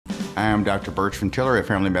I am Dr. Bertrand Tillery, a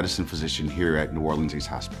family medicine physician here at New Orleans East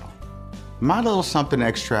Hospital. My little something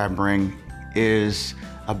extra I bring is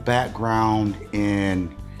a background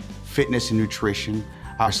in fitness and nutrition.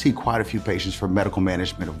 I see quite a few patients for medical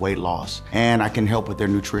management of weight loss, and I can help with their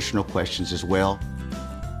nutritional questions as well.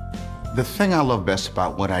 The thing I love best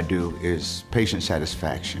about what I do is patient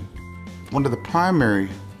satisfaction. One of the primary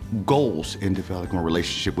goals in developing a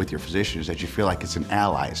relationship with your physician is that you feel like it's an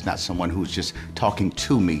ally. It's not someone who's just talking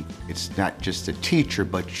to me. It's not just a teacher,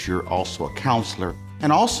 but you're also a counselor.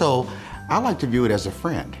 And also, I like to view it as a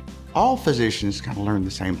friend. All physicians kind of learn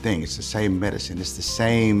the same thing. It's the same medicine, it's the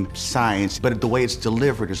same science, but the way it's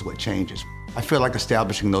delivered is what changes. I feel like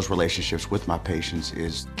establishing those relationships with my patients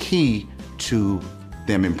is key to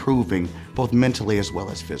them improving both mentally as well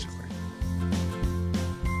as physically.